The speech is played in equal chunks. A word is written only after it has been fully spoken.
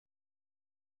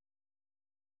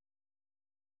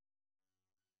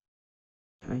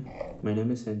Hi, my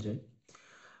name is Sanjay.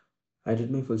 I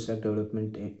did my full stack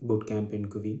development bootcamp in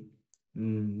GUVI.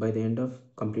 By the end of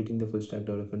completing the full stack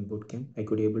development bootcamp, I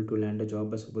could able to land a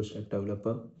job as a full stack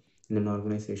developer in an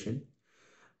organization.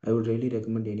 I would really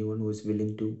recommend anyone who is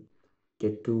willing to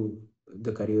get to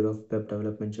the career of web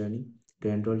development journey to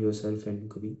enroll yourself in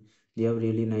GUVI. They have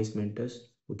really nice mentors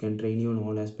who can train you on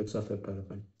all aspects of web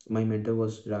development. My mentor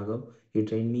was Raghav. He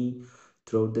trained me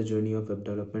throughout the journey of web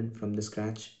development from the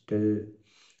scratch till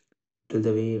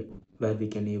the way where we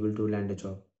can able to land a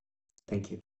job.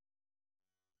 Thank you.